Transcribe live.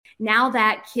now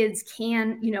that kids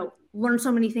can, learn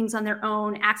so many things on their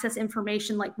own, access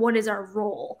information, like what is our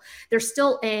role? There's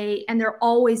still and there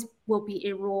always will be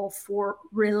a role for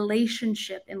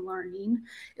relationship in learning.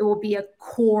 It will be a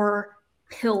core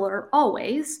pillar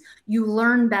always. You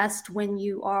learn best when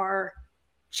you are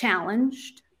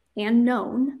challenged and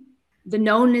known. The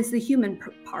known is the human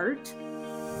part.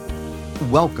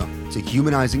 Welcome to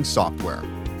Humanizing Software,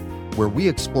 where we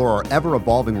explore our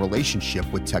ever-evolving relationship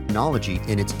with technology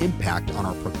and its impact on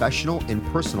our professional and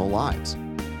personal lives.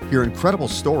 Hear incredible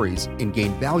stories and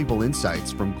gain valuable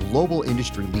insights from global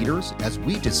industry leaders as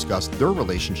we discuss their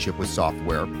relationship with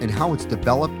software and how it's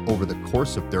developed over the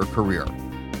course of their career.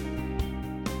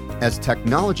 As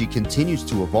technology continues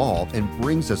to evolve and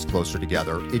brings us closer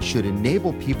together, it should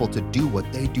enable people to do what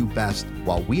they do best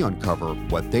while we uncover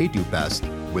what they do best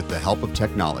with the help of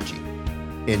technology.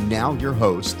 And now your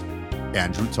host,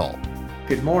 Andrew Tull.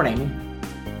 Good morning,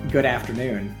 good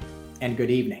afternoon, and good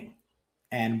evening.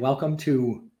 And welcome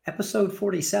to episode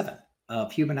 47 of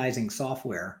Humanizing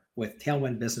Software with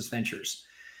Tailwind Business Ventures.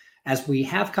 As we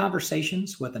have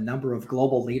conversations with a number of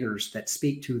global leaders that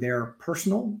speak to their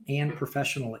personal and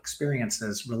professional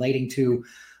experiences relating to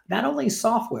not only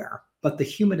software, but the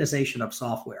humanization of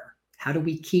software. How do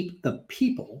we keep the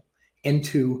people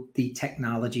into the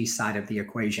technology side of the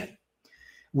equation?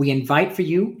 We invite for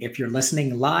you, if you're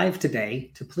listening live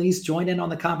today, to please join in on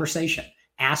the conversation.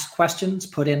 Ask questions,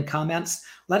 put in comments,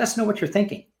 let us know what you're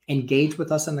thinking. Engage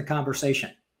with us in the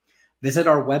conversation. Visit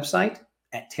our website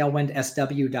at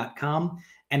tailwindsw.com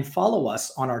and follow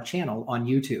us on our channel on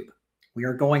YouTube. We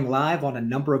are going live on a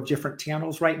number of different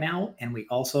channels right now, and we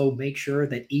also make sure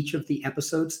that each of the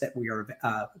episodes that we are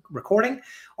recording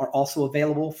are also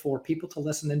available for people to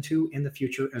listen into in the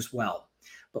future as well.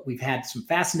 But we've had some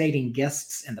fascinating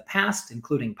guests in the past,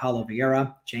 including Paulo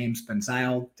Vieira, James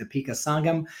Benzail, Deepika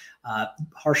Sangam,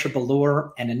 Harsha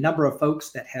Balur, and a number of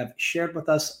folks that have shared with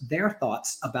us their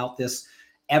thoughts about this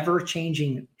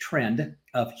ever-changing trend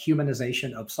of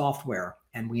humanization of software.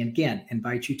 And we again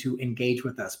invite you to engage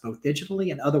with us both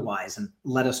digitally and otherwise and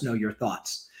let us know your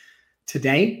thoughts.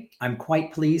 Today, I'm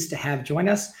quite pleased to have join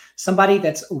us somebody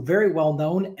that's very well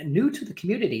known and new to the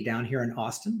community down here in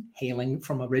Austin, hailing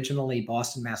from originally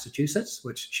Boston, Massachusetts,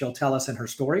 which she'll tell us in her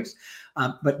stories,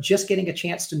 but just getting a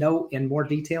chance to know in more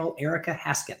detail, Erika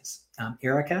Haskins.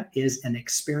 Erika is an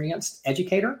experienced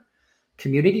educator,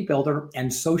 community builder,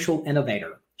 and social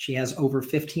innovator. She has over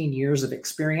 15 years of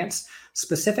experience,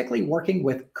 specifically working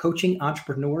with coaching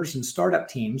entrepreneurs and startup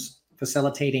teams,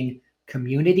 facilitating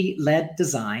community-led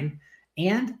design,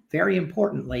 and very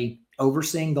importantly,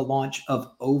 overseeing the launch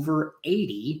of over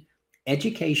 80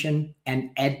 education and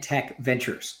ed tech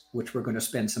ventures, which we're going to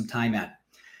spend some time at.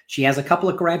 She has a couple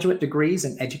of graduate degrees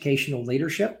in educational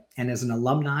leadership and is an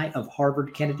alumni of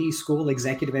Harvard Kennedy School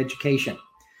Executive Education.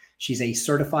 She's a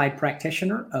certified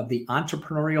practitioner of the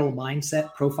entrepreneurial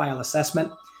mindset profile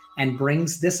assessment and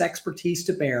brings this expertise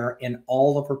to bear in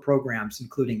all of her programs,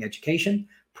 including education,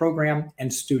 program,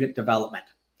 and student development.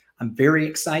 I'm very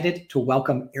excited to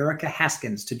welcome Erika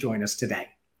Haskins to join us today.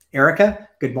 Erika,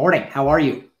 good morning. How are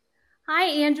you? Hi,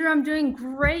 Andrew. I'm doing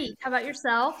great. How about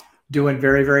yourself? Doing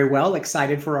very, very well.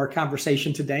 Excited for our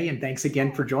conversation today. And thanks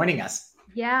again for joining us.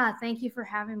 Yeah, thank you for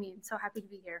having me. I'm so happy to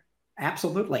be here.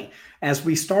 Absolutely. As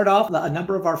we start off, a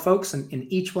number of our folks in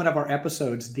each one of our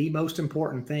episodes, the most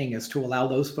important thing is to allow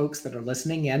those folks that are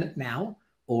listening in now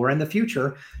or in the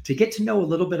future to get to know a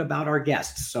little bit about our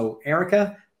guests. So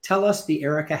Erika, tell us the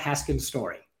Erika Haskins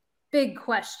story. Big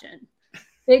question.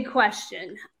 Big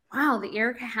question. Wow, the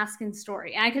Erika Haskins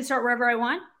story. And I can start wherever I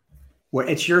want? Well,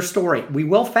 it's your story. We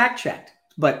will fact check,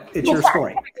 but it's your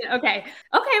story. Okay.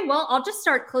 Well, I'll just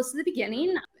start close to the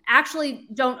beginning. Actually,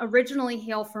 don't originally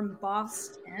hail from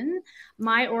Boston.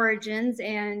 My origins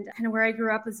and kind of where I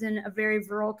grew up was in a very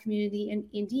rural community in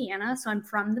Indiana. So I'm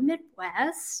from the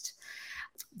Midwest.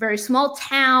 Very small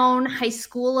town, high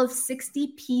school of 60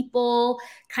 people,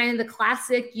 kind of the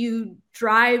classic, you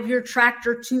drive your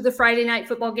tractor to the Friday night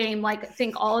football game, like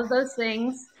think all of those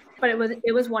things. But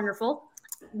it was wonderful.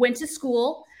 Went to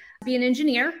school, be an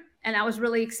engineer, and that was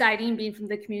really exciting being from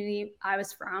the community I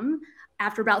was from.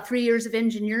 After about 3 years of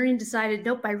engineering, decided,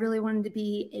 nope, I really wanted to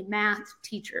be a math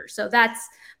teacher. So that's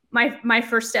my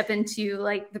first step into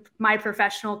my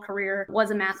professional career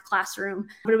was a math classroom,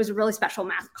 but it was a really special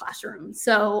math classroom.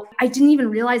 So I didn't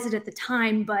even realize it at the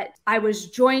time, but I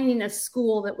was joining a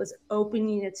school that was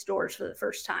opening its doors for the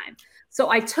first time.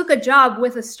 So I took a job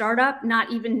with a startup,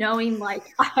 not even knowing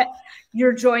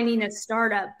you're joining a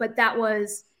startup, but that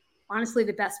was honestly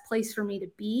the best place for me to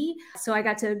be. So I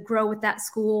got to grow with that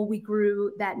school. We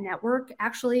grew that network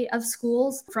actually of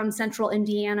schools from Central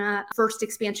Indiana. First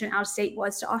expansion out of state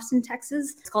was to Austin,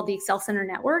 Texas. It's called the Excel Center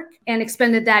Network, and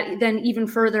expanded that then even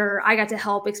further. I got to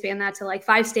help expand that to like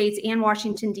 5 states and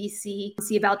Washington, D.C.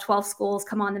 See about 12 schools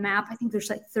come on the map. I think there's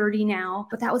like 30 now,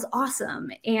 but that was awesome.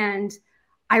 And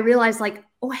I realized like,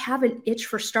 oh, I have an itch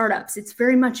for startups. It's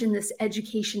very much in this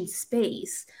education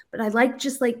space, but I like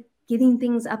just like getting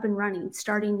things up and running,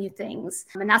 starting new things.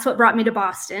 And that's what brought me to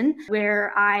Boston,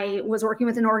 where I was working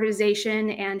with an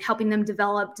organization and helping them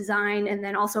develop, design, and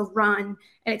then also run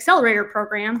an accelerator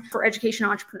program for education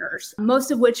entrepreneurs,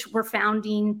 most of which were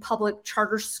founding public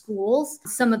charter schools.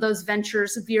 Some of those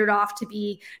ventures veered off to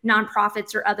be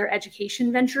nonprofits or other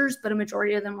education ventures, but a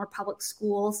majority of them were public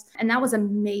schools. And that was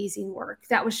amazing work.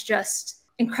 That was just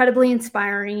incredibly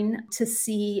inspiring to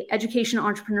see education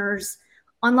entrepreneurs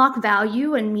unlock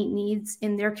value and meet needs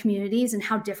in their communities, and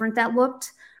how different that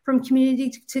looked from community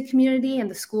to community,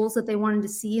 and the schools that they wanted to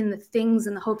see and the things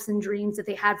and the hopes and dreams that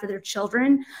they had for their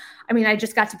children. I mean, I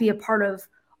just got to be a part of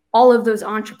all of those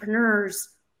entrepreneurs,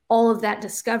 all of that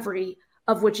discovery,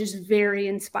 of which is very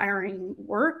inspiring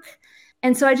work.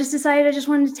 And so I just decided I just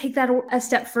wanted to take that a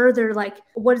step further. Like,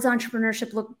 what does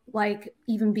entrepreneurship look like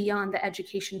even beyond the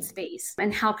education space?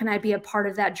 And how can I be a part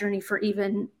of that journey for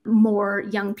even more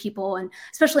young people, and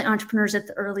especially entrepreneurs at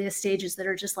the earliest stages that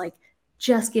are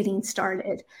just getting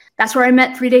started? That's where I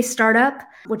met 3 Day Startup,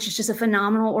 which is just a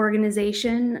phenomenal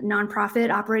organization, nonprofit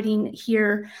operating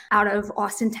here out of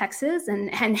Austin, Texas,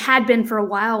 and had been for a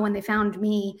while when they found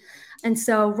me. And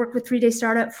so worked with 3 Day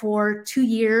Startup for 2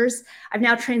 years. I've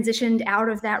now transitioned out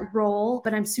of that role,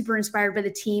 but I'm super inspired by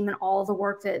the team and all the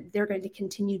work that they're going to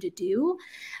continue to do.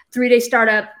 3 Day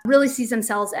Startup really sees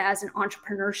themselves as an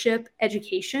entrepreneurship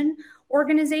education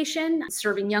organization,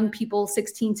 serving young people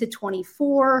 16 to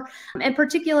 24, and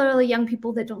particularly young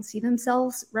people that don't see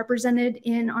themselves represented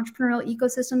in entrepreneurial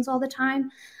ecosystems all the time.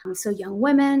 So young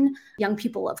women, young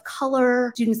people of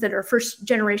color, students that are first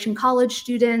generation college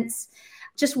students,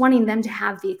 just wanting them to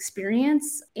have the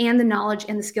experience and the knowledge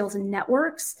and the skills and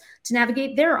networks to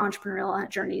navigate their entrepreneurial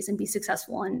journeys and be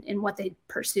successful in what they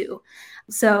pursue.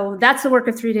 So that's the work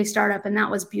of 3 Day Startup, and that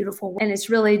was beautiful. And it's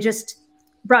really just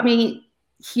brought me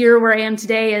here where I am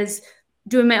today, as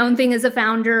doing my own thing as a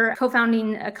founder,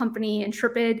 co-founding a company,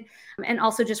 Intrepid, and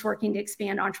also just working to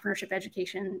expand entrepreneurship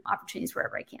education opportunities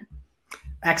wherever I can.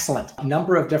 Excellent. A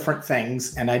number of different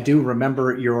things. And I do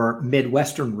remember your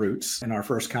Midwestern roots in our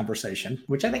first conversation,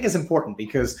 which I think is important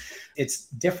because it's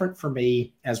different for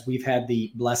me, as we've had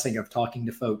the blessing of talking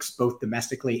to folks both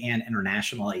domestically and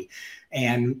internationally,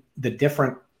 and the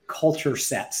different culture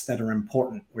sets that are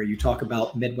important, where you talk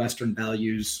about Midwestern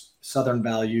values, Southern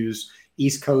values,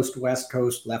 East Coast, West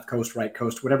Coast, left coast, right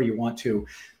coast, whatever you want to,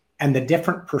 and the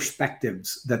different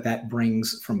perspectives that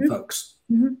brings from folks.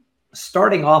 Mm-hmm.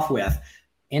 Starting off with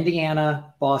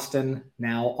Indiana, Boston,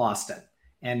 now Austin.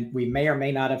 And we may or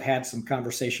may not have had some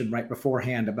conversation right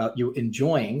beforehand about you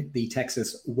enjoying the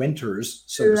Texas winters,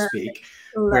 so to speak,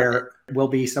 where we'll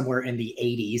be somewhere in the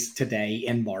 80s today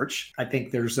in March. I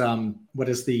think there's, what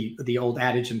is the old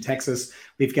adage in Texas?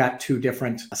 We've got 2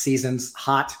 different seasons,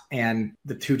 hot and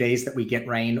the 2 days that we get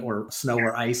rain or snow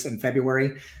or ice in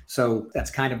February. So that's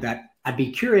kind of that. I'd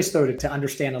be curious, though, to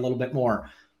understand a little bit more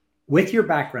with your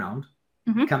background,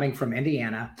 coming from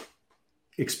Indiana,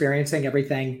 experiencing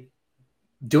everything,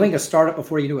 doing a startup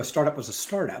before you knew a startup was a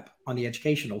startup on the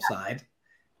educational side,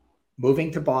 moving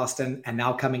to Boston, and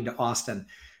now coming to Austin.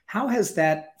 How has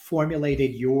that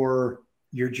formulated your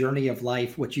journey of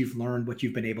life, what you've learned, what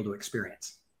you've been able to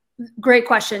experience? Great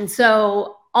question.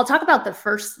 So I'll talk about the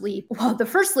first leap. Well, the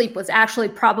first leap was actually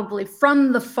probably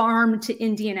from the farm to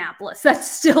Indianapolis. That's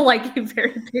still like a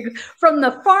very big, from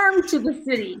the farm to the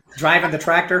city. Driving the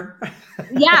tractor?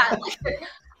 Yeah.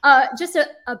 Just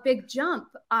a big jump.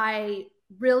 I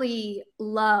really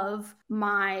love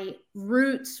my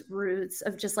roots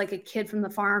of just like a kid from the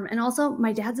farm. And also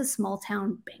my dad's a small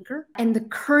town banker, and the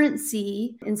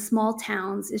currency in small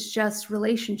towns is just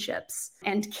relationships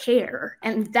and care.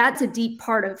 And that's a deep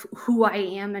part of who I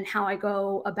am and how I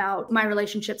go about my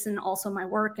relationships and also my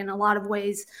work in a lot of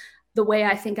ways, the way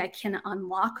I think I can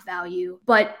unlock value.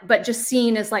 But just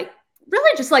seen as like,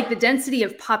 really just like the density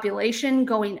of population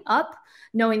going up,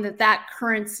 knowing that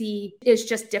currency is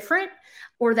just different,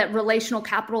 or that relational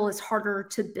capital is harder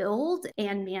to build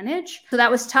and manage. So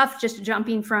that was tough, just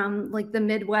jumping from like the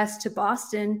Midwest to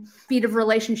Boston. Speed of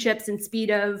relationships and speed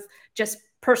of just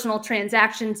personal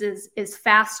transactions is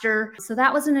faster. So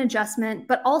that was an adjustment.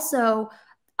 But also,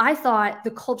 I thought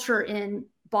the culture in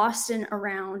Boston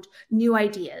around new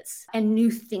ideas and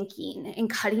new thinking and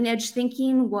cutting edge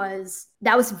thinking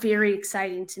that was very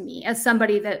exciting to me as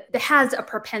somebody that has a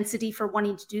propensity for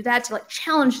wanting to do that, to like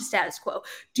challenge the status quo,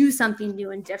 do something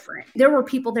new and different. There were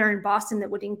people there in Boston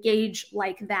that would engage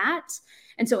like that.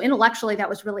 And so intellectually, that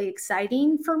was really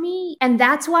exciting for me. And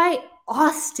that's why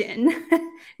Austin,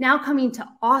 now coming to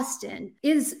Austin,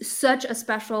 is such a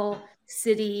special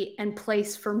city and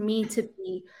place for me to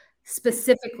be,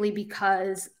 specifically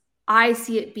because I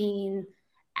see it being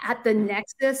at the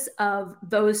nexus of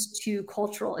those two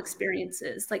cultural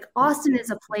experiences. Like Austin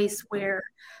is a place where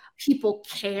people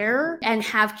care and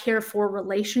have care for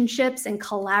relationships and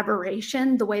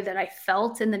collaboration the way that I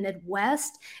felt in the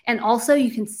Midwest. And also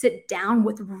you can sit down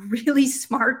with really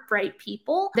smart, bright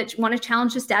people that want to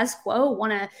challenge the status quo,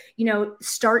 want to,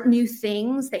 start new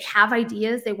things. They have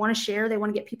ideas, they want to share, they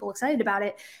want to get people excited about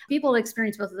it. People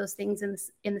experience both of those things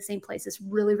in the same place is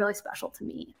really, really special to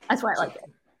me. That's why I like it.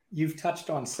 You've touched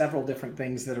on several different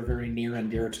things that are very near and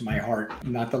dear to my heart,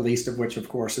 not the least of which, of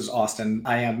course, is Austin.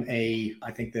 I am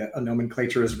I think the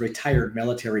nomenclature is retired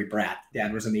military brat.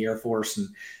 Dad was in the Air Force and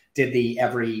did the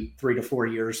every 3 to 4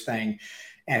 years thing,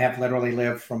 and have literally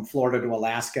lived from Florida to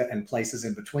Alaska and places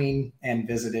in between, and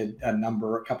visited a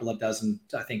couple of dozen,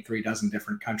 I think 3 dozen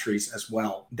different countries as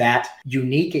well. That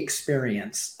unique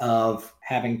experience of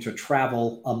having to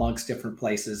travel amongst different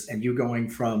places and you going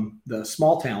from the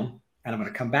small town. And I'm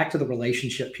going to come back to the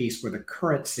relationship piece where the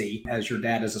currency, as your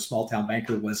dad is a small town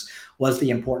banker, was the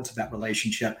importance of that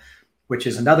relationship, which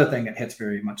is another thing that hits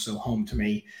very much so home to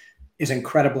me, is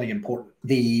incredibly important.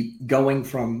 The going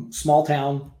from small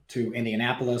town to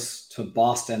Indianapolis to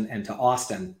Boston and to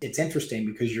Austin, it's interesting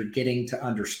because you're getting to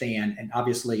understand, and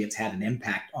obviously it's had an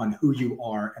impact on who you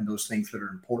are and those things that are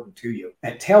important to you.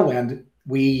 At Tailwind,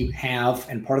 we have,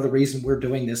 and part of the reason we're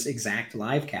doing this exact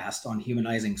live cast on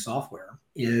humanizing software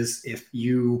is, if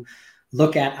you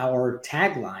look at our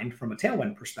tagline from a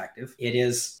Tailwind perspective, it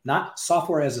is not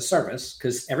software as a service,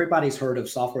 because everybody's heard of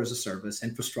software as a service,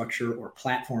 infrastructure, or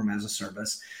platform as a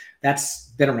service. That's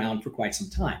been around for quite some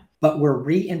time. But we're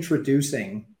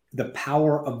reintroducing the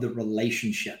power of the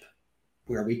relationship,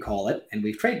 where we call it, and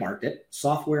we've trademarked it,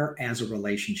 software as a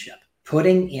relationship.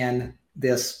 Putting in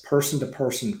this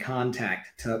person-to-person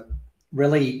contact to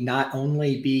really not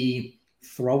only be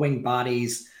throwing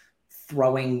bodies,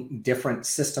 throwing different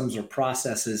systems or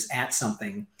processes at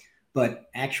something, but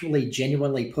actually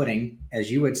genuinely putting, as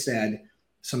you had said,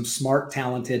 some smart,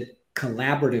 talented,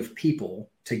 collaborative people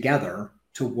together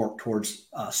to work towards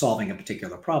solving a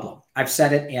particular problem. I've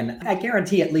said it in, I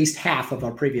guarantee, at least half of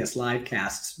our previous live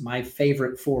casts. My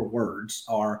favorite 4 words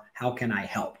are, how can I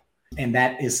help? And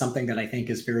that is something that I think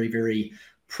is very, very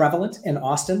prevalent in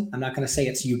Austin. I'm not going to say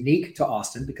it's unique to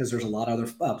Austin, because there's a lot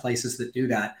of other places that do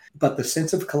that. But the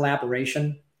sense of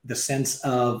collaboration, the sense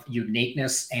of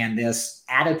uniqueness, and this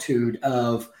attitude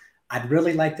of, I'd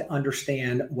really like to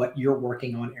understand what you're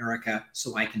working on, Erika,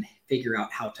 so I can figure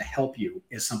out how to help you,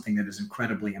 is something that is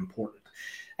incredibly important.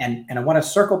 And I want to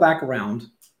circle back around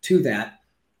to that.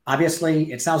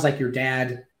 Obviously, it sounds like your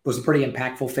dad was a pretty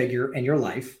impactful figure in your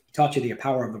life. He taught you the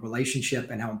power of the relationship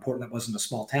and how important it was in a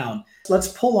small town. Let's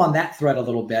pull on that thread a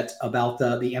little bit about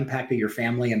the impact of your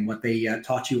family and what they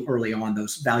taught you early on,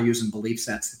 those values and belief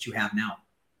sets that you have now.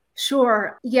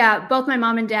 Sure. Yeah. Both my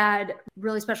mom and dad,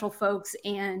 really special folks,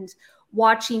 and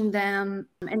watching them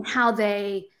and how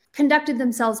they conducted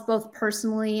themselves both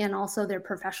personally and also their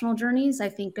professional journeys, I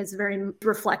think is very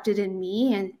reflected in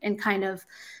me and kind of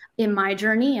in my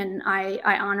journey. And I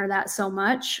honor that so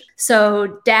much.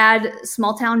 So dad,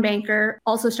 small town banker,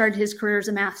 also started his career as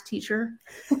a math teacher.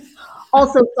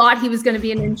 Also thought he was going to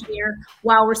be an engineer.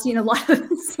 Wow, we're seeing a lot of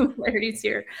similarities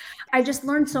here. I just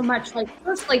learned so much. Like,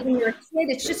 first, like when you're a kid,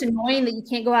 it's just annoying that you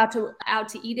can't go out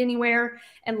to eat anywhere,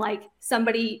 and like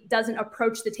somebody doesn't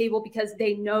approach the table because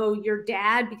they know your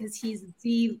dad, because he's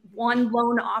the one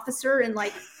lone officer in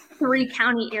like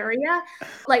 3-county area.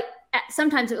 Like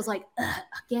sometimes it was like,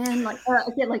 again,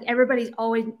 like everybody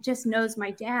always just knows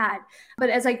my dad. But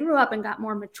as I grew up and got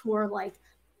more mature, like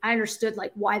I understood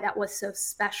like why that was so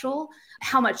special,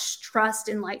 how much trust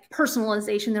and like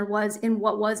personalization there was in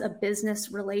what was a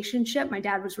business relationship. My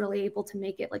dad was really able to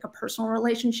make it like a personal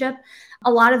relationship.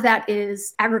 A lot of that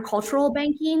is agricultural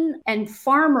banking, and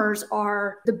farmers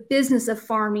are, the business of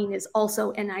farming is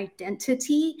also an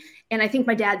identity. And I think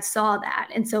my dad saw that.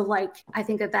 And so like, I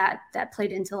think that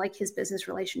played into like his business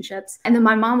relationships. And then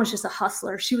my mom was just a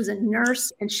hustler. She was a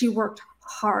nurse and she worked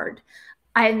hard.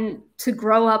 And to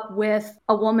grow up with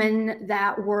a woman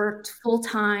that worked full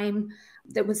time,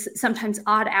 that was sometimes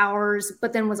odd hours,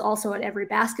 but then was also at every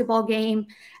basketball game,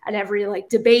 at every like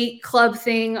debate club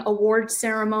thing, award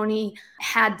ceremony,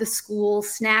 had the school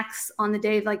snacks on the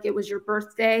day like it was your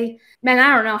birthday. Man,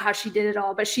 I don't know how she did it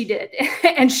all, but she did.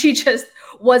 And she just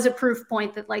was a proof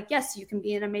point that like, yes, you can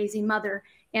be an amazing mother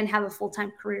and have a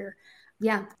full-time career.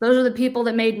 Yeah, those are the people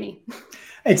that made me.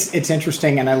 It's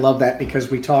interesting, and I love that because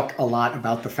we talk a lot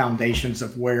about the foundations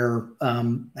of where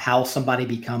how somebody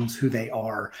becomes who they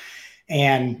are.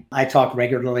 And I talk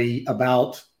regularly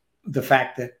about the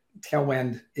fact that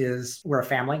Tailwind we're a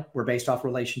family. We're based off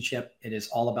relationship. It is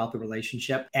all about the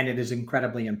relationship, and it is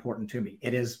incredibly important to me.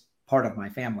 It is part of my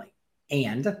family.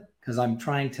 And because I'm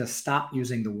trying to stop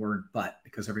using the word but,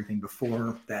 because everything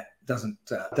before that doesn't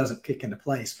kick into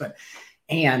place.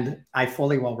 And I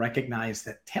fully well recognize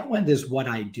that Tailwind is what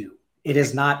I do. It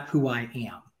is not who I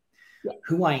am. Yeah.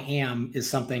 Who I am is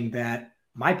something that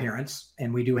my parents,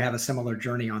 and we do have a similar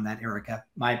journey on that, Erika.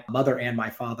 My mother and my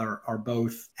father are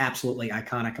both absolutely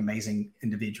iconic, amazing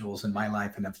individuals in my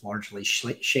life and have largely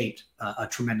shaped a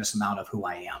tremendous amount of who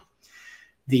I am.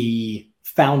 The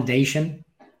foundation,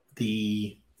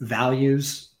 the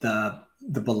values, the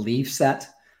belief set,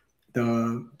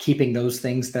 the keeping those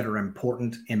things that are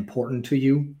important to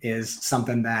you is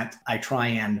something that I try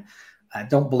and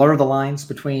don't blur the lines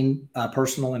between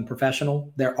personal and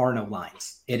professional. There are no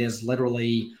lines. It is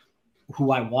literally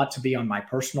who I want to be on my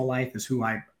personal life is who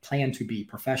I plan to be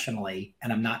professionally.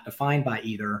 And I'm not defined by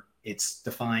either. It's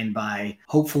defined by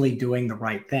hopefully doing the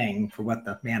right thing for what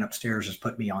the man upstairs has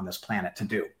put me on this planet to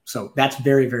do. So that's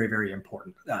very, very, very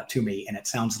important to me. And it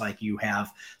sounds like you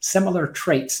have similar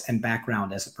traits and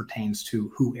background as it pertains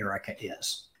to who Erika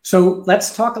is. So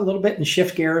let's talk a little bit and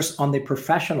shift gears on the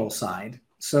professional side.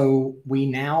 So we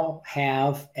now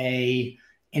have a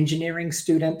engineering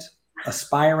student,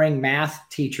 aspiring math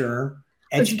teacher,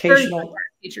 educational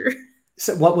teacher.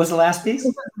 So what was the last piece?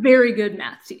 Very good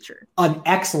math teacher. An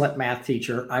excellent math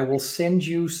teacher. I will send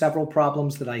you several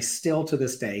problems that I still to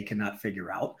this day cannot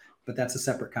figure out, but that's a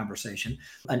separate conversation.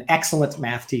 An excellent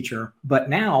math teacher. But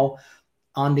now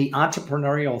on the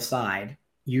entrepreneurial side,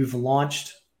 you've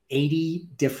launched 80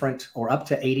 different or up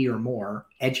to 80 or more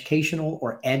educational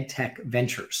or ed tech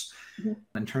ventures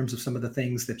in terms of some of the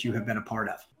things that you have been a part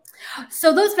of.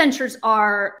 So those ventures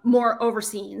are more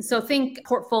overseen. So think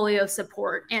portfolio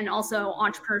support and also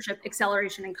entrepreneurship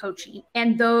acceleration and coaching.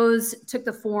 And those took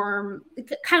the form,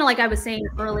 kind of like I was saying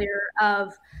earlier,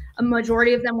 of a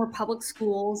majority of them were public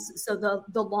schools. So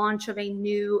the launch of a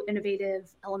new innovative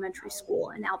elementary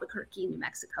school in Albuquerque, New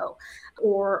Mexico,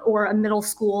 or a middle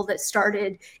school that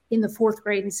started in the 4th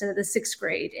grade instead of the 6th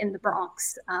grade in the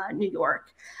Bronx, New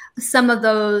York. Some of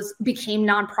those became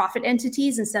nonprofit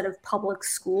entities instead of public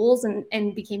schools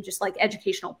and became just like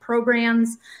educational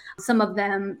programs. Some of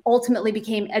them ultimately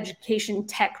became education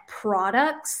tech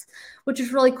products, which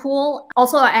is really cool.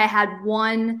 Also, I had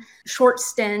one short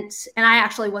stint, and I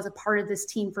actually was a part of this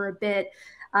team for a bit,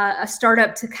 a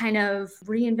startup to kind of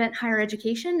reinvent higher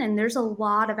education. And there's a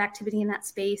lot of activity in that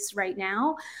space right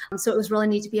now. So it was really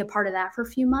neat to be a part of that for a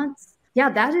few months. Yeah,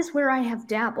 that is where I have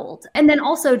dabbled. And then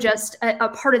also just a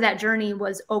part of that journey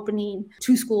was opening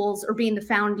 2 schools or being the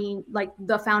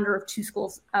founder of 2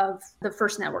 schools of the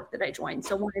first network that I joined.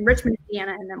 So one in Richmond,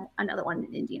 Indiana, and then another one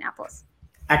in Indianapolis.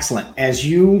 Excellent. As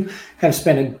you have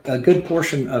spent a good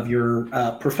portion of your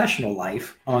professional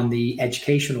life on the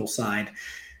educational side,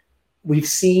 we've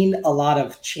seen a lot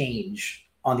of change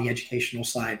on the educational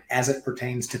side as it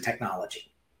pertains to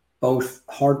technology, both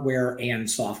hardware and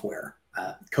software.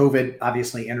 COVID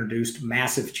obviously introduced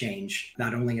massive change,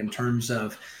 not only in terms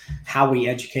of how we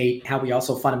educate, how we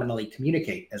also fundamentally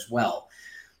communicate as well.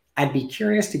 I'd be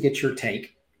curious to get your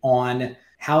take on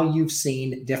how you've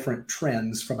seen different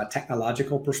trends from a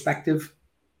technological perspective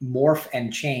morph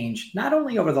and change, not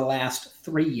only over the last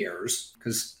 3 years,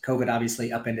 because COVID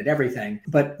obviously upended everything,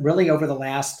 but really over the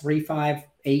last 3, 5,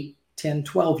 8, 10,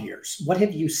 12 years. What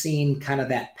have you seen kind of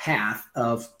that path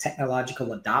of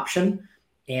technological adoption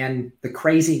and the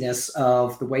craziness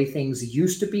of the way things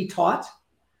used to be taught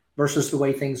versus the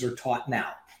way things are taught now?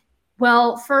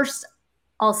 Well, first,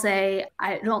 I'll say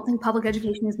I don't think public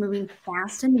education is moving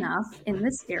fast enough in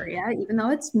this area, even though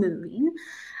it's moving.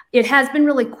 It has been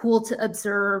really cool to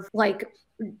observe, like,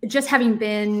 just having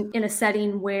been in a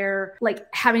setting where like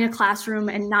having a classroom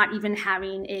and not even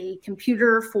having a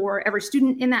computer for every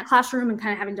student in that classroom and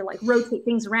kind of having to like rotate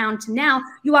things around, to now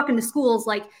you walk into schools,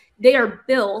 like they are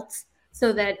built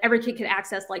so that every kid can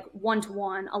access like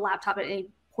one-to-one a laptop at any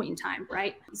point in time,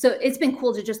 right? So it's been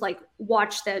cool to just like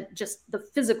watch the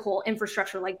physical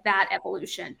infrastructure, like that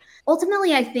evolution.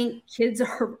 Ultimately, I think kids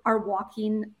are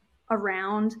walking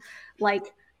around like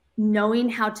knowing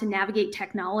how to navigate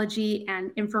technology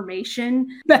and information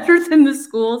better than the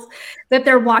schools that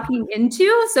they're walking into.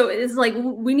 So it's like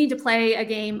we need to play a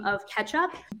game of catch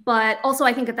up. But also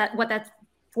I think that what that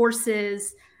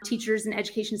forces teachers and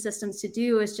education systems to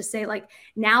do is just say, like,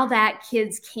 now that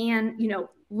kids can,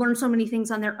 learn so many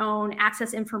things on their own,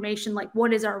 access information, like,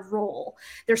 what is our role?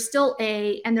 There's still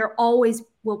and there always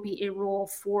will be a role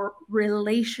for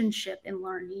relationship in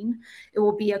learning. It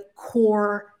will be a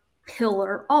core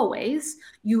pillar always.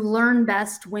 You learn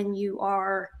best when you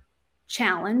are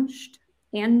challenged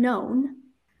and known.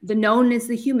 The known is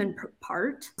the human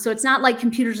part. So it's not like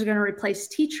computers are going to replace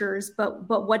teachers, but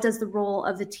what does the role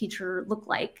of the teacher look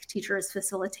like? Teacher as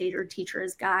facilitator, teacher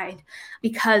as guide,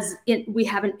 because we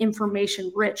have an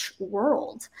information-rich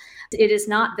world. It is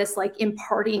not this like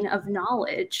imparting of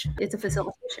knowledge. It's a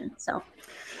facilitation.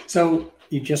 So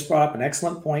you just brought up an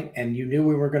excellent point, and you knew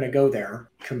we were going to go there.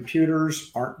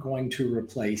 Computers aren't going to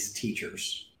replace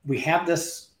teachers. We have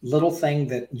this little thing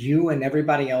that you and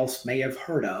everybody else may have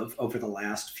heard of over the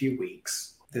last few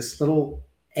weeks, this little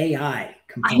AI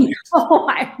component.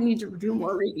 I need to do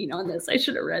more reading on this. I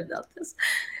should have read about this.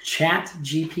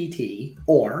 ChatGPT,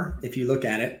 or if you look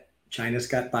at it, China's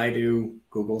got Baidu,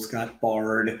 Google's got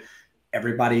Bard.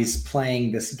 Everybody's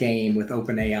playing this game with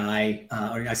OpenAI,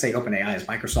 or I say OpenAI is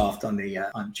Microsoft on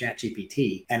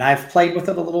ChatGPT. And I've played with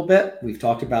it a little bit. We've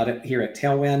talked about it here at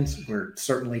Tailwind. We're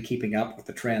certainly keeping up with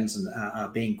the trends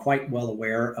and being quite well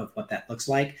aware of what that looks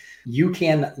like. You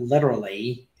can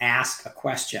literally ask a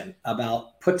question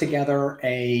about, put together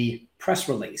a press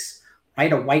release,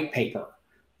 write a white paper,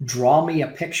 draw me a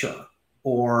picture.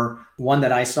 Or one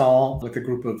that I saw with a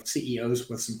group of CEOs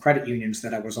with some credit unions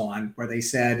that I was on, where they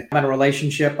said, I'm in a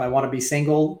relationship, I want to be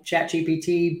single.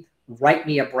 ChatGPT, write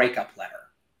me a breakup letter,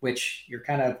 which you're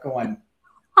kind of going,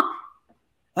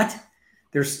 what?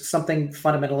 There's something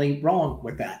fundamentally wrong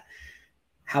with that.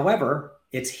 However,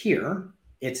 it's here,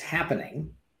 it's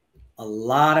happening. A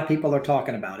lot of people are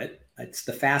talking about it. It's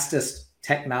the fastest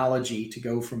technology to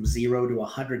go from 0 to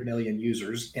 100 million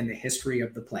users in the history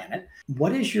of the planet.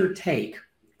 What is your take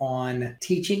on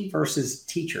teaching versus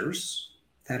teachers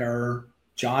that are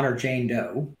John or Jane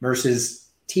Doe versus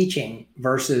teaching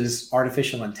versus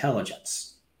artificial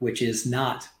intelligence, which is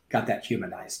not got that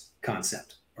humanized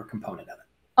concept or component of it?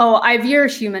 Oh, I veer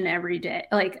human every day.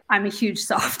 Like, I'm a huge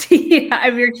softie.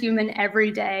 I veer human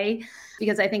every day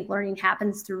because I think learning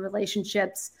happens through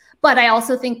relationships. But I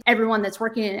also think everyone that's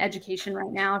working in education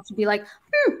right now should be like,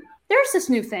 there's this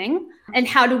new thing. And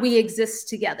how do we exist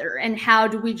together? And how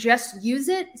do we just use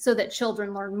it so that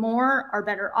children learn more, are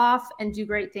better off, and do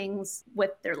great things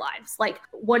with their lives? Like,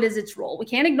 what is its role? We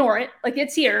can't ignore it. Like,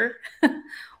 it's here.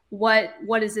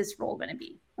 What is this role going to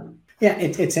be? Yeah,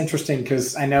 it's interesting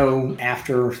because I know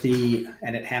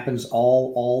and it happens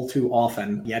all too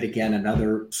often, yet again,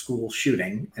 another school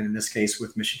shooting, and in this case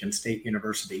with Michigan State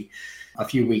University a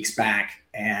few weeks back.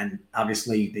 And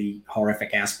obviously the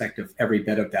horrific aspect of every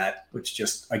bit of that, which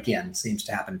just, again, seems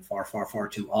to happen far, far, far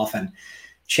too often.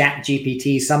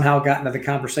 ChatGPT somehow got into the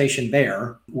conversation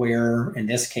there, where in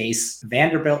this case,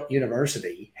 Vanderbilt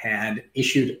University had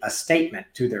issued a statement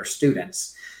to their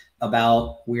students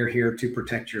about, we're here to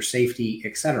protect your safety,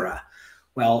 etc.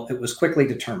 Well, it was quickly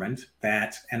determined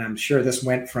that, and I'm sure this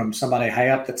went from somebody high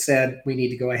up that said, we need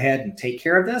to go ahead and take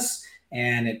care of this,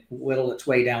 and it whittled its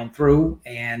way down through,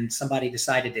 and somebody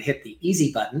decided to hit the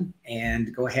easy button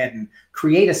and go ahead and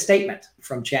create a statement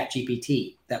from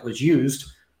ChatGPT that was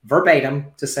used verbatim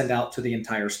to send out to the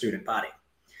entire student body.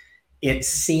 It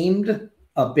seemed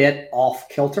a bit off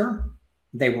kilter.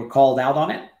 They were called out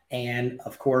on it. And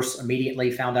of course,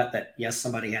 immediately found out that, yes,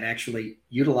 somebody had actually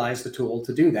utilized the tool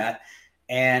to do that.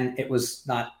 And it was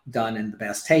not done in the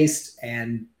best taste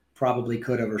and probably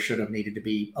could have or should have needed to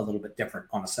be a little bit different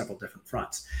on several different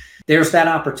fronts. There's that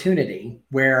opportunity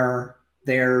where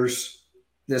there's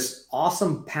this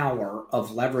awesome power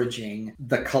of leveraging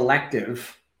the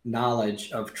collective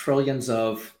knowledge of trillions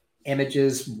of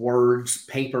images, words,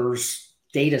 papers,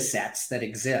 data sets that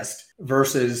exist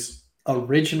versus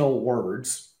original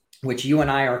words, which you and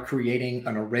I are creating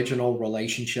an original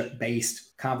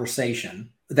relationship-based conversation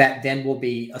that then will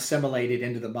be assimilated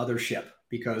into the mothership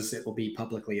because it will be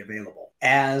publicly available.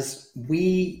 As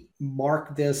we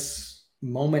mark this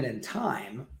moment in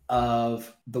time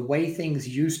of the way things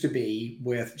used to be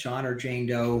with John or Jane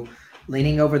Doe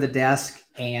leaning over the desk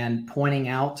and pointing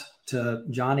out to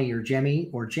Johnny or Jimmy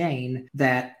or Jane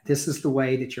that this is the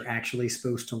way that you're actually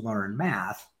supposed to learn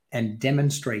math and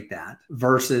demonstrate that,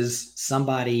 versus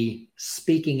somebody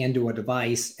speaking into a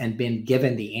device and being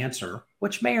given the answer,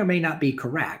 which may or may not be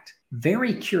correct.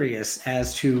 Very curious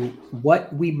as to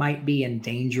what we might be in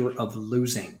danger of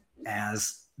losing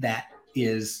as that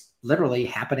is literally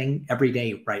happening every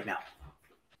day right now?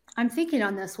 I'm thinking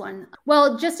on this one.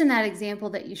 Well, just in that example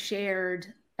that you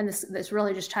shared, and this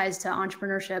really just ties to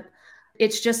entrepreneurship,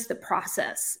 it's just the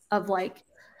process of like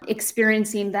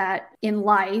experiencing that in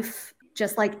life,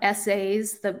 just like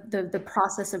essays, the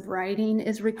process of writing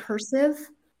is recursive.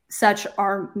 Such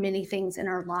are many things in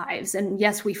our lives. And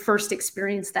yes, we first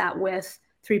experience that with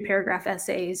 3-paragraph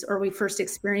essays, or we first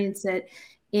experience it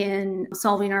in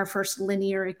solving our first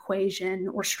linear equation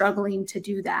or struggling to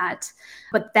do that.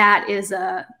 But that is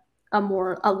a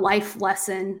life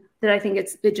lesson that I think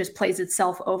it just plays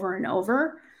itself over and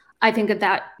over. I think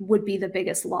that would be the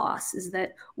biggest loss, is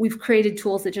that we've created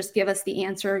tools that just give us the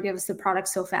answer, give us the product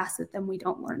so fast that then we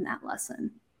don't learn that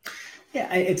lesson.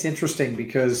 Yeah, it's interesting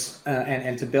because,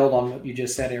 and to build on what you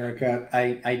just said, Erika,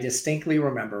 I distinctly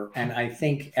remember, and I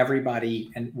think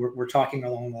everybody, and we're talking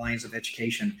along the lines of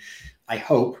education, I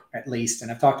hope at least,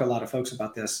 and I've talked to a lot of folks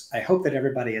about this, I hope that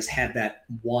everybody has had that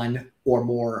one or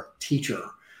more teacher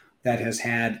that has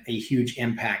had a huge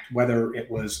impact, whether it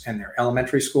was in their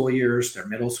elementary school years, their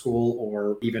middle school,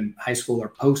 or even high school or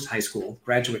post-high school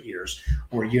graduate years,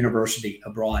 or university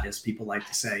abroad, as people like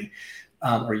to say,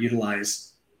 or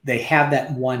utilize. They have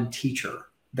that one teacher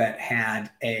that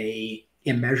had a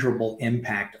immeasurable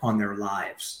impact on their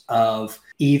lives, of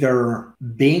either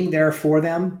being there for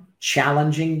them,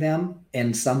 challenging them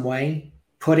in some way,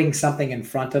 putting something in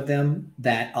front of them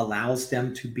that allows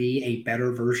them to be a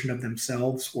better version of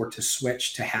themselves, or to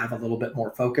switch to have a little bit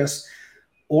more focus,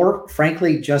 or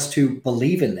frankly, just to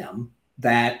believe in them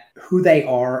that who they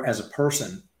are as a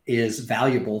person is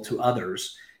valuable to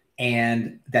others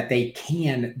and that they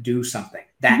can do something.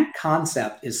 That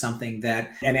concept is something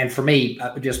that, and for me,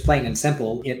 just plain and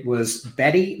simple, it was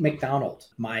Betty McDonald,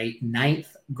 my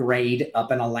 9th grade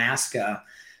up in Alaska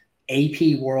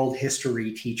AP World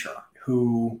History teacher,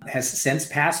 who has since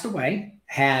passed away,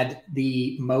 had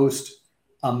the most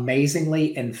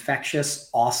amazingly infectious,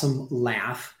 awesome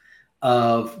laugh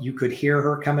of, you could hear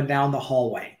her coming down the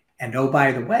hallway. And oh,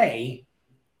 by the way,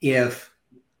 if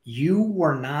you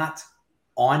were not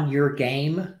on your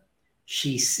game,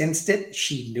 she sensed it,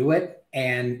 she knew it,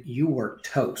 and you were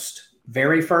toast.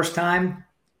 Very first time,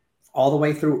 all the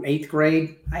way through 8th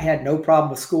grade, I had no problem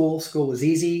with school. School was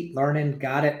easy, learning,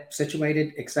 got it,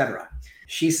 situated, etc.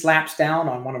 She slaps down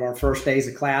on one of our first days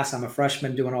of class. I'm a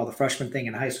freshman doing all the freshman thing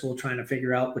in high school, trying to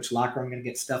figure out which locker I'm going to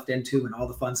get stuffed into and all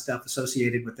the fun stuff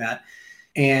associated with that.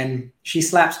 And she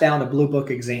slaps down a blue book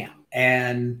exam.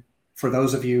 And for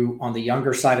those of you on the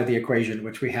younger side of the equation,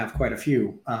 which we have quite a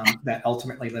few that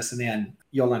ultimately listen in,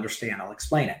 you'll understand. I'll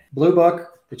explain it. Blue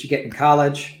book that you get in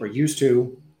college, or used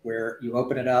to, where you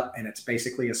open it up and it's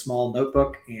basically a small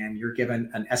notebook and you're given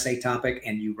an essay topic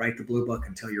and you write the blue book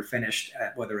until you're finished,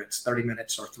 whether it's 30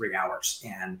 minutes or 3 hours.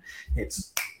 And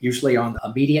it's usually on the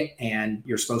immediate, and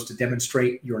you're supposed to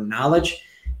demonstrate your knowledge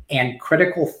and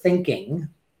critical thinking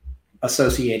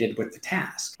associated with the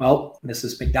task. Well,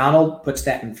 Mrs. McDonald puts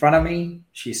that in front of me.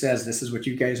 She says, this is what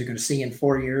you guys are going to see in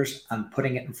 4 years. I'm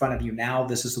putting it in front of you now.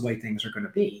 This is the way things are going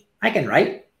to be. I can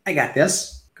write. I got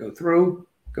this. Go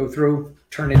through,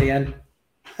 turn it in.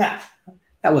 That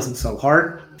wasn't so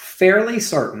hard. Fairly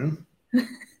certain,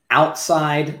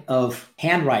 outside of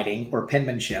handwriting or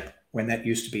penmanship, when that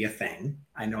used to be a thing,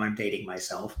 I know I'm dating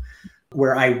myself,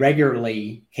 where I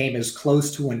regularly came as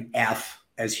close to an F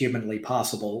as humanly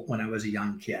possible when I was a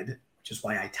young kid, which is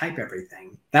why I type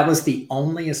everything. That was the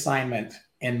only assignment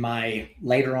in my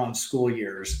later on school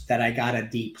years that I got a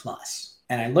D+.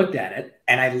 And I looked at it,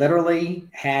 and I literally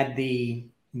had the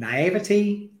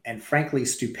naivety and frankly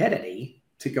stupidity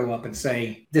to go up and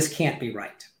say, this can't be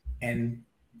right. And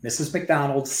Mrs.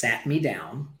 McDonald sat me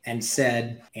down and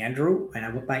said, Andrew, and I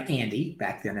went by Andy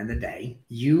back then in the day,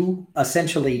 you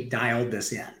essentially dialed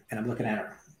this in. And I'm looking at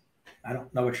her. I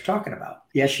don't know what you're talking about.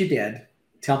 Yes, you did.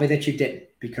 Tell me that you didn't,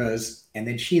 because, and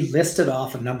then she listed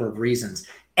off a number of reasons,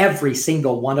 every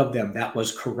single one of them that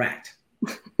was correct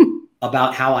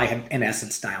about how I had, in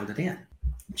essence, dialed it in.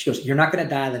 She goes, you're not going to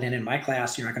dial it in my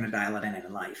class. You're not going to dial it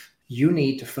in life. You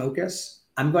need to focus.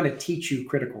 I'm going to teach you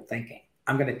critical thinking.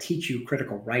 I'm going to teach you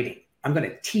critical writing. I'm going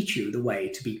to teach you the way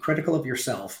to be critical of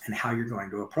yourself and how you're going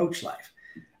to approach life.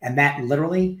 And that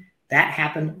literally, that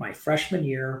happened my freshman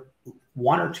year,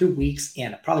 1 or 2 weeks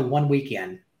in, probably 1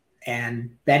 weekend.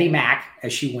 And Betty Mac,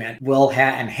 as she went, will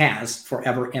have and has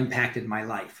forever impacted my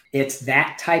life. It's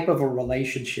that type of a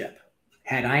relationship.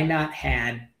 Had I not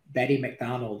had Betty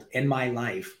McDonald in my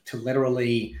life to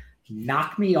literally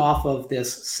knock me off of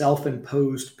this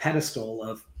self-imposed pedestal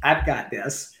of, I've got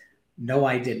this. No,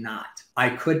 I did not. I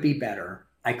could be better.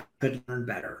 I could learn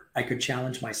better. I could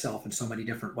challenge myself in so many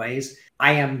different ways.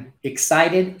 I am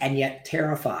excited and yet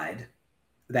terrified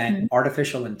that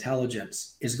artificial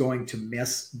intelligence is going to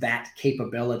miss that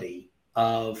capability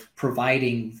of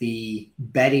providing the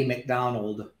Betty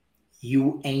McDonald,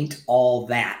 you ain't all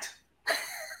that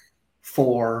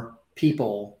for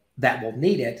people that will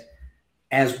need it,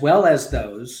 as well as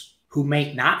those who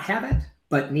may not have it,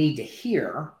 but need to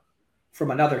hear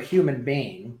from another human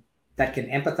being that can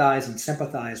empathize and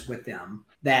sympathize with them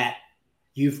that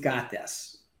you've got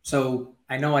this. So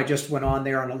I know I just went on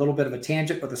there on a little bit of a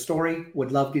tangent with a story.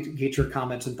 Would love to get your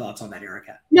comments and thoughts on that,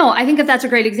 Erika. No, I think that's a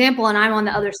great example. And I'm on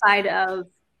the other side of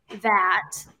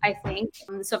that, I think.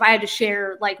 So if I had to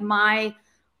share like my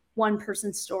one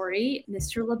person story,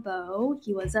 Mr. LeBeau,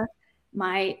 he was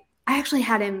I actually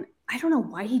had him, I don't know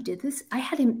why he did this. I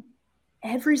had him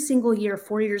every single year,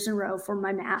 4 years in a row for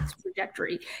my math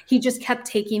trajectory. He just kept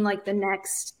taking like the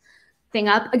next thing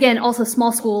up. Again, also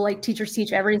small school, like teachers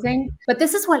teach everything. But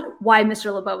this is why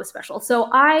Mr. LeBeau was special. So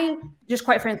I just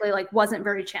quite frankly, like wasn't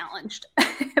very challenged.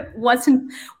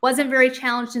 wasn't very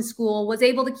challenged in school, was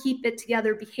able to keep it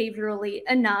together behaviorally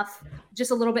enough,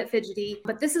 just a little bit fidgety.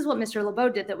 But this is what Mr. LeBeau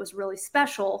did that was really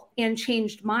special and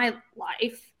changed my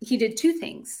life. He did two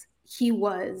things. He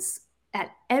was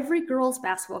at every girls'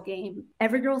 basketball game,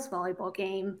 every girls' volleyball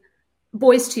game,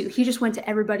 boys too. He just went to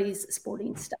everybody's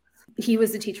sporting stuff. He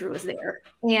was the teacher who was there.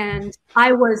 And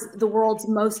I was the world's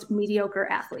most mediocre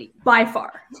athlete by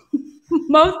far.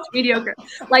 Most mediocre,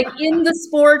 like in the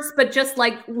sports, but just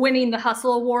like winning the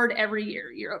Hustle Award every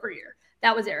year, year over year.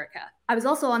 That was Erika. I was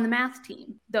also on the math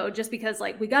team though, just because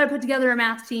like we got to put together a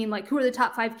math team. Like who are the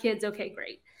top 5 kids? Okay,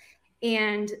 great.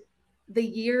 And the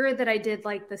year that I did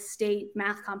like the state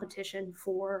math competition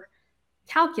for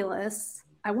calculus,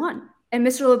 I won. And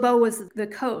Mr. LeBeau was the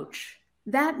coach.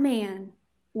 That man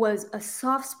was a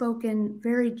soft-spoken,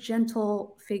 very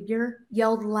gentle figure,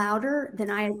 yelled louder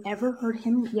than I had ever heard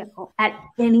him yell at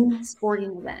any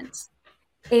sporting event.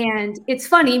 And it's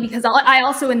funny because I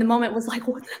also in the moment was like,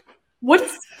 what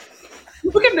is,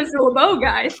 look at Mr. LeBeau,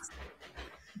 guys.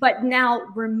 But now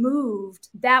removed,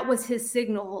 that was his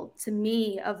signal to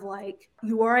me of like,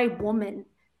 you are a woman.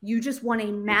 You just won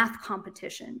a math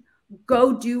competition.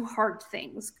 Go do hard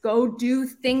things. Go do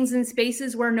things in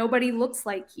spaces where nobody looks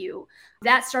like you.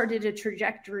 That started a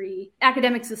trajectory,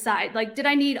 academics aside. Like, did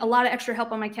I need a lot of extra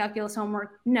help on my calculus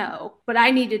homework? No, but I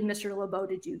needed Mr. LeBeau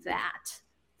to do that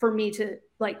for me to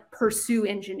like pursue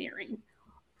engineering.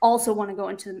 Also want to go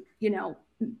into,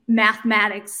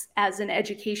 mathematics as an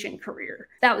education career.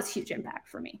 That was huge impact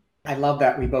for me. I love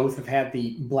that we both have had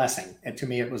the blessing. And to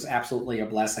me, it was absolutely a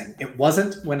blessing. It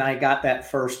wasn't when I got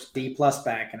that first D+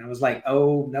 back and I was like,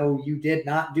 oh, no, you did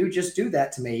not just do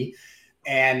that to me.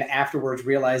 And afterwards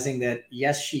realizing that,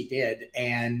 yes, she did.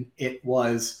 And it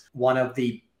was one of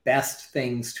the best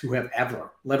things to have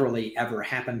literally ever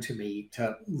happened to me,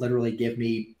 to literally give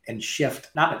me and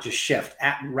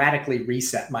radically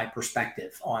reset my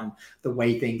perspective on the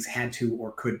way things had to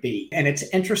or could be. And it's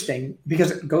interesting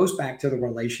because it goes back to the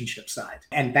relationship side.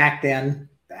 And back in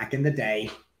the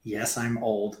day, yes, I'm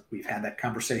old. We've had that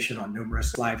conversation on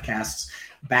numerous live casts.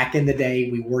 Back in the day,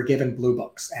 we were given blue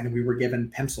books and we were given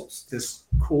pencils, this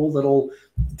cool little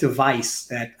device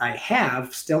that I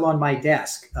have still on my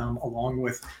desk, along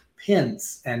with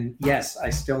pins. And yes,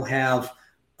 I still have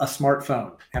a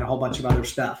smartphone and a whole bunch of other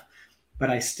stuff,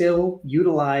 but I still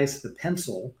utilize the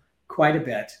pencil quite a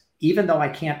bit. Even though I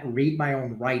can't read my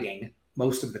own writing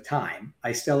most of the time,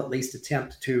 I still at least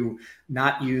attempt to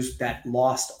not use that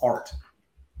lost art.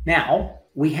 Now,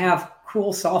 we have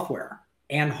cool software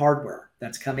and hardware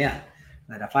that's come in.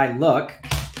 And if I look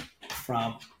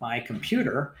from my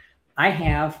computer, I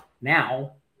have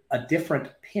now a different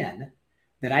pin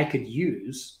that I could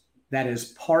use that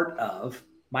is part of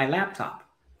my laptop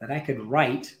that I could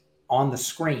write on the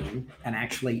screen and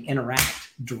actually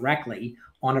interact directly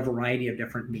on a variety of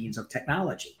different means of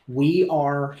technology. We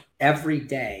are every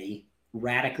day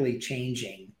radically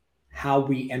changing how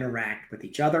we interact with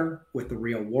each other, with the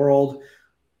real world.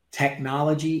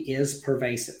 Technology is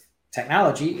pervasive.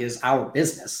 Technology is our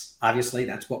business. Obviously,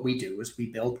 that's what we do, is we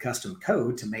build custom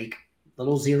code to make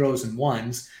little zeros and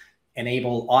ones,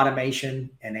 enable automation,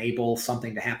 enable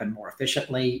something to happen more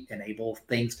efficiently, enable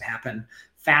things to happen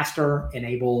faster,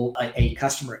 enable a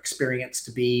customer experience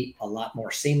to be a lot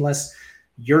more seamless.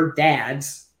 Your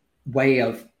dad's way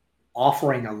of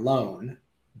offering a loan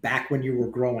back when you were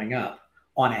growing up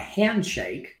on a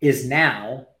handshake is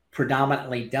now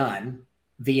predominantly done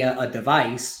via a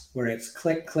device where it's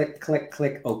click, click, click,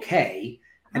 click, okay.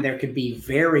 And there could be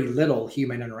very little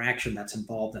human interaction that's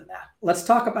involved in that. Let's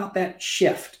talk about that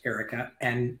shift, Erika,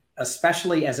 and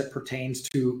especially as it pertains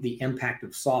to the impact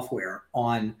of software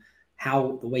on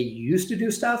how the way you used to do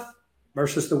stuff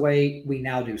versus the way we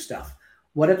now do stuff.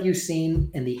 What have you seen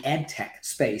in the ed tech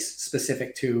space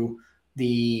specific to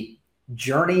the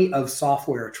journey of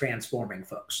software transforming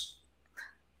folks?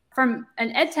 From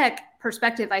an ed tech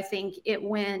perspective, I think it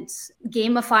went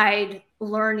gamified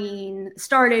learning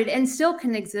started and still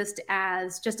can exist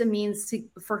as just a means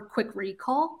for quick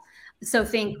recall. So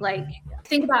think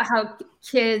about how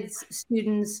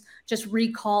students just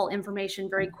recall information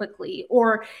very quickly,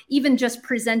 or even just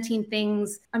presenting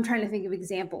things. I'm trying to think of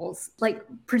examples, like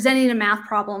presenting a math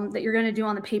problem that you're going to do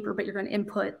on the paper, but you're going to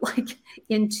input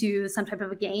into some type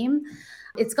of a game.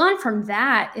 It's gone from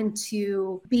that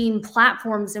into being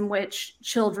platforms in which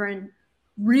children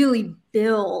really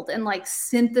build and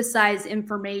synthesize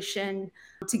information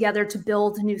together to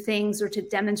build new things or to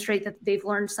demonstrate that they've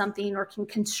learned something or can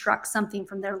construct something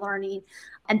from their learning.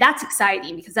 And that's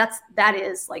exciting because that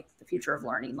is the future of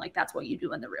learning. That's what you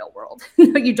do in the real world.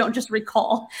 You don't just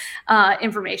recall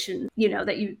information,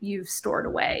 that you've stored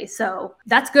away. So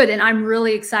that's good. And I'm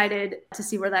really excited to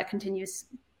see where that continues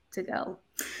to go.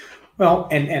 Well,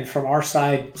 and from our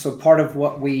side, so part of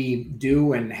what we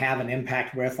do and have an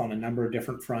impact with on a number of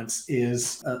different fronts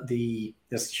is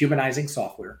this humanizing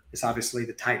software is obviously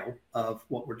the title of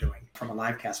what we're doing from a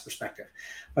livecast perspective.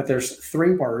 But there's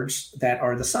 3 words that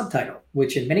are the subtitle,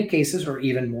 which in many cases are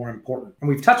even more important. And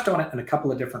we've touched on it in a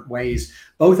couple of different ways.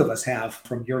 Both of us have,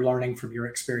 from your learning, from your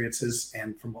experiences,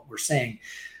 and from what we're saying.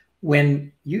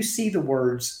 When you see the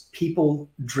words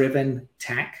people-driven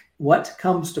tech, what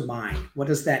comes to mind? What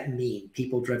does that mean,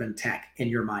 people-driven tech, in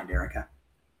your mind, Erika?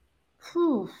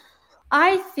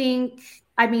 I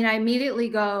immediately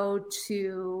go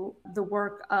to the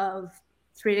work of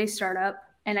 3-Day Startup,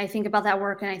 and I think about that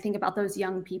work, and I think about those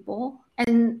young people.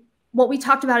 And what we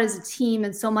talked about as a team,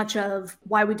 and so much of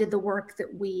why we did the work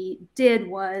that we did,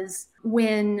 was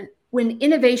when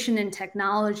innovation and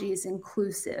technology is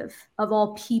inclusive of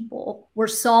all people, we're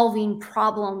solving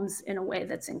problems in a way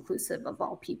that's inclusive of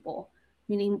all people.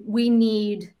 Meaning we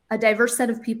need a diverse set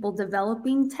of people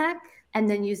developing tech and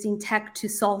then using tech to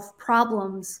solve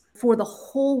problems for the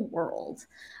whole world.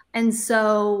 And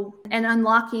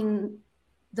unlocking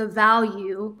the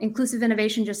value, inclusive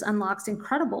innovation just unlocks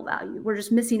incredible value. We're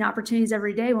just missing opportunities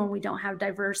every day when we don't have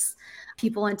diverse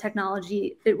people in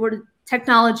technology.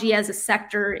 Technology as a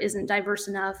sector isn't diverse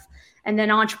enough. And then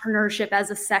entrepreneurship as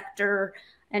a sector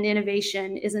and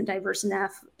innovation isn't diverse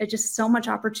enough. It's just so much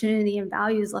opportunity and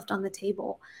value is left on the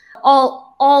table.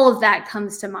 All of that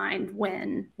comes to mind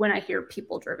when I hear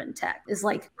people-driven tech, is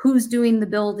who's doing the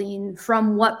building,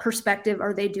 from what perspective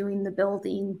are they doing the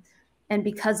building, and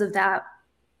because of that,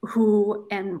 who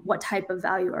and what type of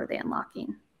value are they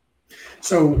unlocking?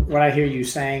 So what I hear you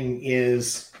saying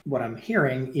is, what I'm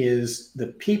hearing is the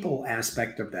people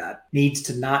aspect of that needs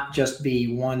to not just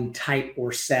be one type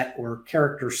or set or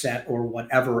character set or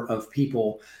whatever of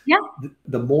people. Yeah.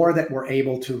 The more that we're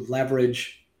able to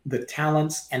leverage the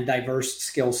talents and diverse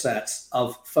skill sets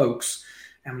of folks,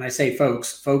 and when I say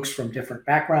folks from different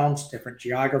backgrounds, different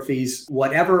geographies,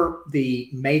 whatever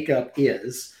the makeup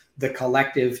is, the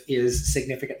collective is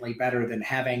significantly better than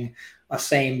having a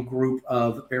same group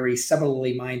of very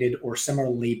similarly minded or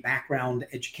similarly background,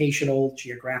 educational,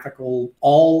 geographical,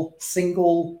 all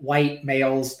single white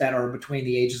males that are between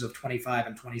the ages of 25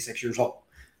 and 26 years old,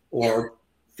 or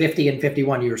 50 and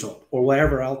 51 years old, or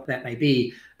whatever else that may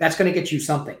be. That's going to get you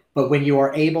something. But when you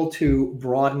are able to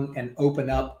broaden and open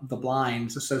up the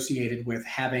blinds associated with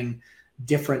having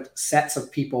different sets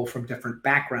of people from different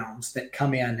backgrounds that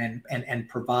come in and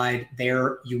provide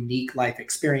their unique life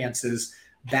experiences,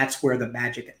 that's where the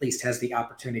magic at least has the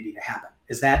opportunity to happen.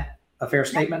 Is that a fair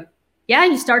statement? Yeah,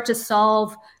 you start to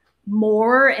solve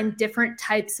more and different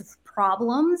types of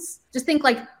problems. Just think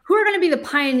who are going to be the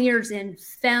pioneers in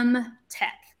fem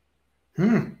tech?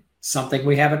 Something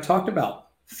we haven't talked about.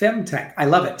 Fem tech. I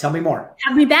love it. Tell me more.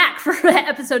 Have me back for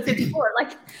episode 54.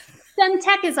 Fem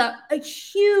tech is a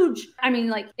huge,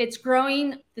 it's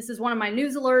growing. This is one of my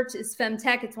news alerts, is Fem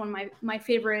tech. It's one of my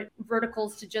favorite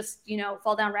verticals to just,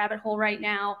 fall down rabbit hole right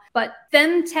now. But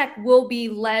Fem tech will be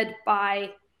led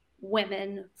by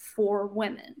women for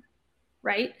women,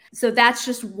 right? So that's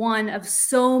just one of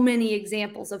so many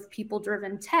examples of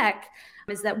people-driven tech,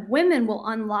 is that women will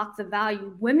unlock the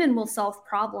value. Women will solve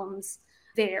problems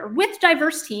there with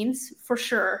diverse teams, for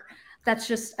sure. That's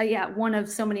just, one of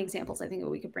so many examples I think that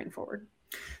we could bring forward.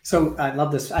 So I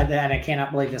love this, and I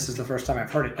cannot believe this is the first time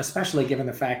I've heard it, especially given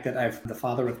the fact that I'm the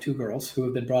father of two girls who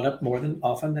have been brought up more than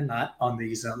often than not on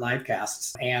these live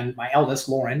casts. And my eldest,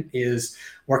 Lauren, is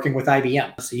working with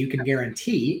IBM. So you can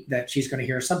guarantee that she's going to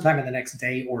hear sometime in the next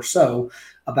day or so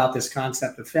about this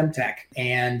concept of femtech.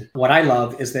 And what I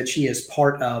love is that she is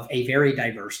part of a very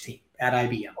diverse team at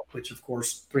IBM, which of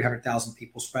course, 300,000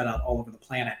 people spread out all over the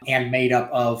planet and made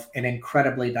up of an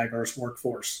incredibly diverse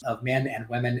workforce of men and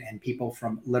women and people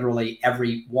from literally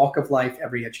every walk of life,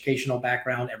 every educational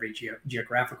background, every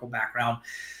geographical background,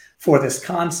 for this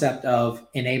concept of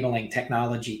enabling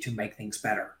technology to make things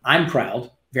better. I'm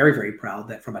proud, very, very proud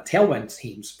that from a Tailwind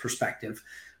team's perspective,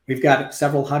 we've got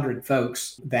several hundred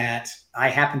folks that I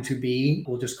happen to be,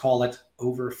 we'll just call it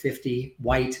over 50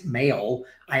 white male.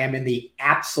 I am in the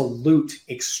absolute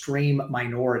extreme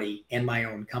minority in my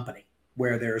own company,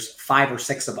 where there's 5 or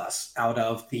 6 of us out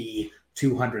of the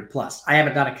 200 plus. I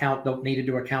haven't done a count, don't need to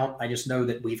do a count. I just know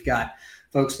that we've got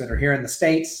folks that are here in the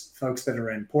States, folks that are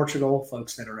in Portugal,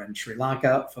 folks that are in Sri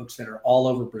Lanka, folks that are all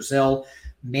over Brazil,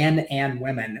 men and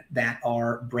women that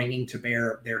are bringing to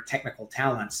bear their technical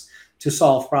talents to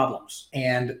solve problems.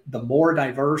 And the more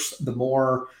diverse, the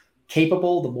more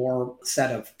capable, the more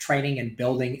set of training and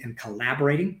building and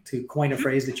collaborating, to coin a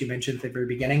phrase that you mentioned at the very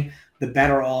beginning, the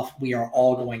better off we are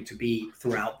all going to be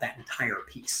throughout that entire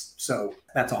piece. So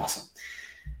that's awesome.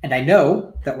 And I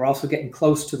know that we're also getting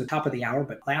close to the top of the hour,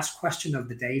 but last question of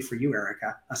the day for you,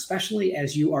 Erika, especially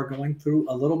as you are going through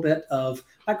a little bit of,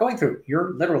 not going through,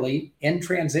 you're literally in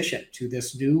transition to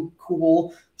this new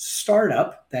cool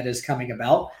startup that is coming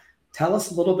about. Tell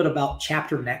us a little bit about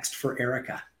Chapter Next for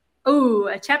Erika. Oh,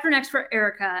 a Chapter Next for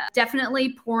Erika.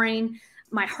 Definitely pouring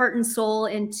my heart and soul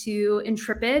into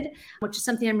Intrepid, which is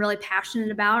something I'm really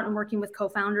passionate about, and working with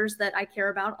co-founders that I care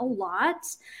about a lot.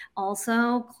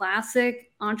 Also,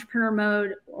 classic entrepreneur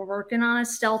mode. We're working on a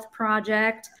stealth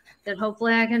project that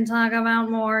hopefully I can talk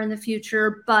about more in the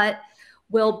future, but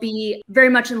will be very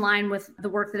much in line with the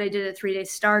work that I did at 3 Day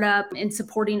Startup in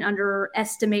supporting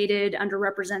underestimated,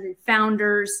 underrepresented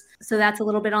founders. So that's a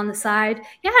little bit on the side.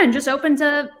 Yeah, and just open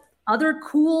to other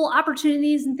cool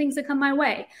opportunities and things that come my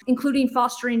way, including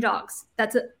fostering dogs.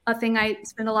 That's a thing I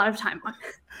spend a lot of time on.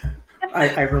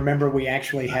 I remember we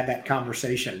actually had that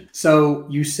conversation. So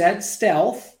you said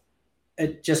stealth.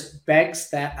 It just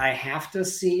begs that I have to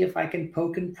see if I can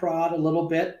poke and prod a little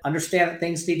bit. Understand that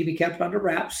things need to be kept under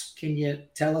wraps. Can you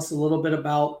tell us a little bit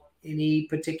about any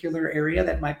particular area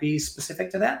that might be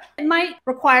specific to that? It might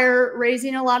require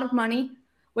raising a lot of money,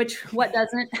 which what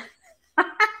doesn't?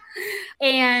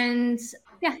 And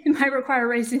yeah, it might require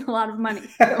raising a lot of money.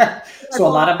 So a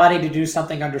lot of money to do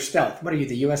something under stealth. What are you,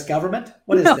 the U.S. government?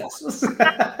 What is this?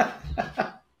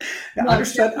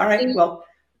 Understood. All right. Well,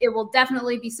 it will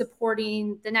definitely be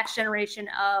supporting the next generation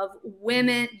of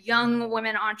women, young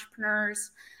women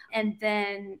entrepreneurs, and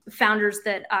then founders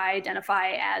that I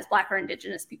identify as Black or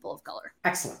Indigenous people of color.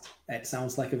 Excellent. That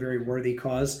sounds like a very worthy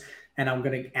cause. And I'm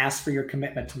going to ask for your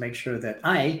commitment to make sure that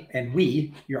I and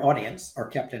we, your audience, are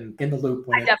kept in the loop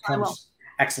when it comes. Will.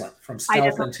 Excellent. From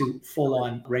stealth into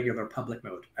full-on regular public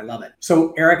mode. I love it.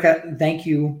 So, Erika, thank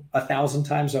you 1,000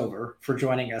 times over for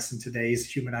joining us in today's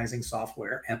Humanizing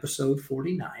Software, episode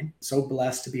 49. So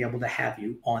blessed to be able to have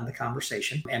you on the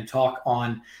conversation and talk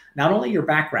on not only your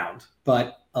background,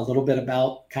 but a little bit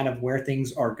about kind of where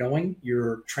things are going,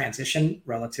 your transition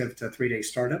relative to 3 Day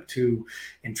Startup to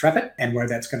Intrepid, and where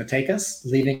that's going to take us,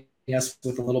 leaving us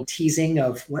with a little teasing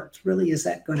of what really is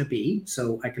that going to be.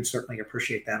 So I can certainly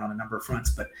appreciate that on a number of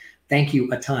fronts, but thank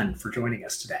you a ton for joining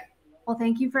us today. Well,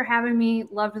 thank you for having me.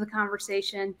 Loved the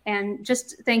conversation. And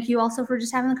just thank you also for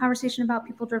just having the conversation about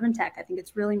people-driven tech. I think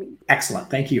it's really meaningful. Excellent.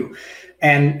 Thank you.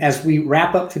 And as we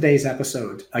wrap up today's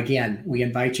episode, again, we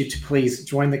invite you to please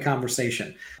join the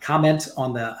conversation. Comment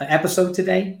on the episode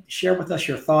today. Share with us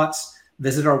your thoughts.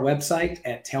 Visit our website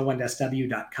at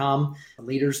tailwindsw.com. The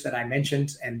leaders that I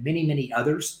mentioned and many, many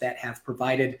others that have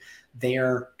provided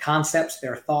their concepts,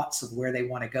 their thoughts of where they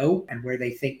want to go and where they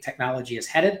think technology is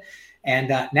headed. And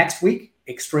next week,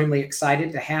 extremely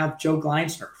excited to have Joe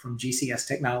Gleinsner from GCS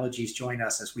Technologies join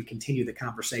us as we continue the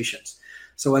conversations.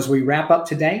 So as we wrap up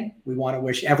today, we want to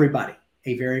wish everybody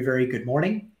a very, very good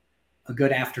morning, a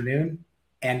good afternoon,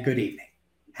 and good evening.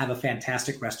 Have a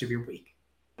fantastic rest of your week.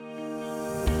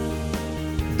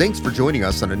 Thanks for joining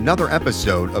us on another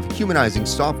episode of Humanizing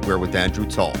Software with Andrew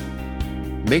Tull.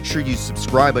 Make sure you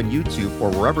subscribe on YouTube or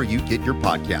wherever you get your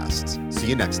podcasts. See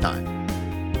you next time.